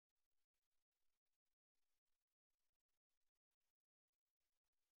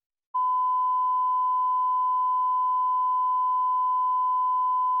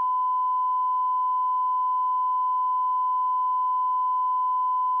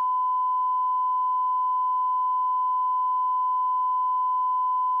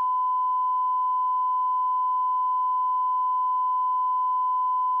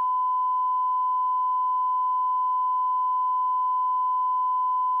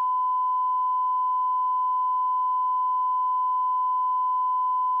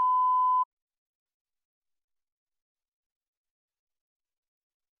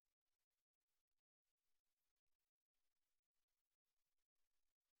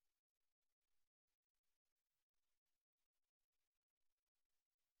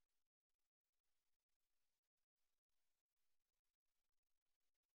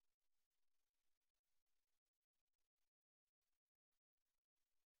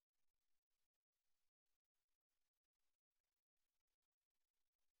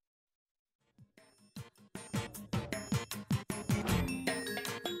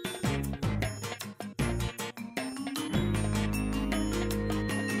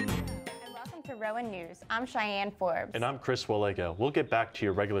Rowan News. I'm Cheyenne Forbes. And I'm Chris Wallega. We'll get back to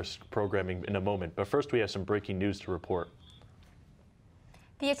your regular programming in a moment, but first we have some breaking news to report.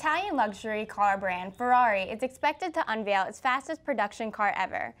 The Italian luxury car brand Ferrari is expected to unveil its fastest production car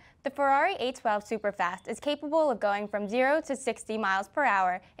ever. The Ferrari 812 Superfast is capable of going from 0 to 60 miles per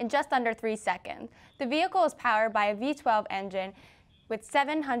hour in just under 3 seconds. The vehicle is powered by a V12 engine with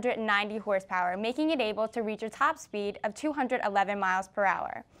 790 horsepower, making it able to reach a top speed of 211 miles per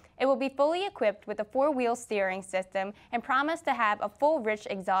hour. It will be fully equipped with a 4-wheel steering system and promised to have a full rich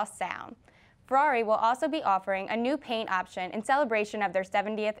exhaust sound. Ferrari will also be offering a new paint option in celebration of their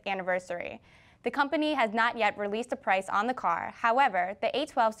 70th anniversary. The company has not yet released a price on the car. However, the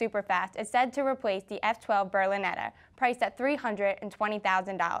 812 Superfast is said to replace the F12 Berlinetta, priced at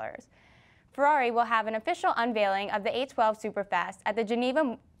 $320,000. Ferrari will have an official unveiling of the 812 Superfast at the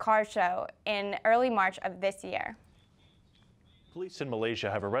Geneva Car Show in early March of this year. Police in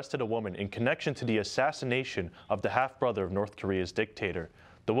Malaysia have arrested a woman in connection to the assassination of the half-brother of North Korea's dictator.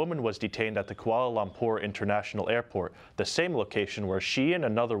 The woman was detained at the Kuala Lumpur International Airport, the same location where she and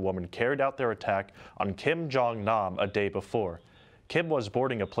another woman carried out their attack on Kim Jong-nam a day before. Kim was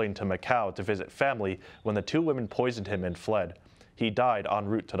boarding a plane to Macau to visit family when the two women poisoned him and fled. He died en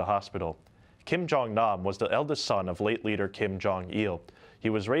route to the hospital. Kim Jong-nam was the eldest son of late leader Kim Jong-il. He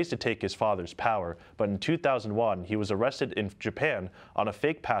was raised to take his father's power, but in 2001, he was arrested in Japan on a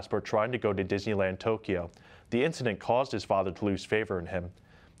fake passport trying to go to Disneyland Tokyo. The incident caused his father to lose favor in him.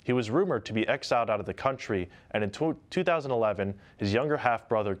 He was rumored to be exiled out of the country, and in 2011, his younger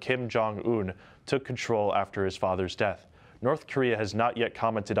half-brother Kim Jong-un took control after his father's death. North Korea has not yet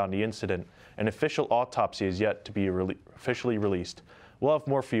commented on the incident. An official autopsy is yet to be officially released. We'll have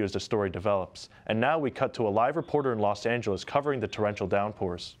more for you as the story develops. And now we cut to a live reporter in Los Angeles covering the torrential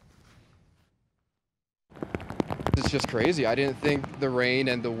downpours. It's just crazy. I didn't think the rain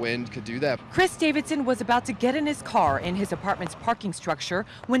and the wind could do that. Chris Davidson was about to get in his car in his apartment's parking structure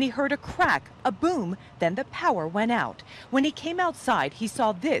when he heard a crack, a boom, then the power went out. When he came outside, he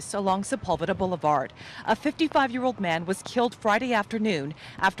saw this along Sepulveda Boulevard. A 55-year-old man was killed Friday afternoon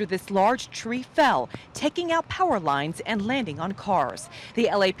after this large tree fell, taking out power lines and landing on cars. The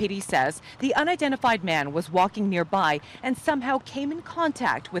LAPD says the unidentified man was walking nearby and somehow came in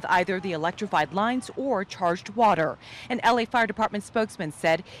contact with either the electrified lines or charged water. An LA Fire Department spokesman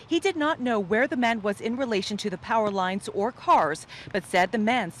said he did not know where the man was in relation to the power lines or cars, but said the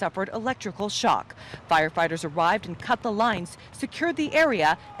man suffered electrical shock. Firefighters arrived and cut the lines, secured the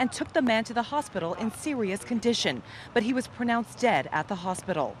area, and took the man to the hospital in serious condition. But he was pronounced dead at the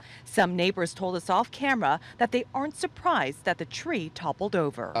hospital. Some neighbors told us off camera that they aren't surprised that the tree toppled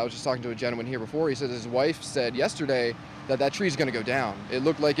over. I was just talking to a gentleman here before. He said his wife said yesterday that tree is going to go down. It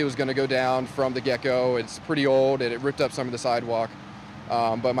looked like it was going to go down from the get-go. It's pretty old and it ripped up some of the sidewalk.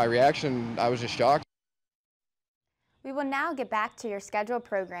 But my reaction, I was just shocked. We will now get back to your scheduled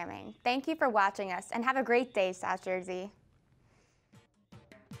programming. Thank you for watching us and have a great day, South Jersey.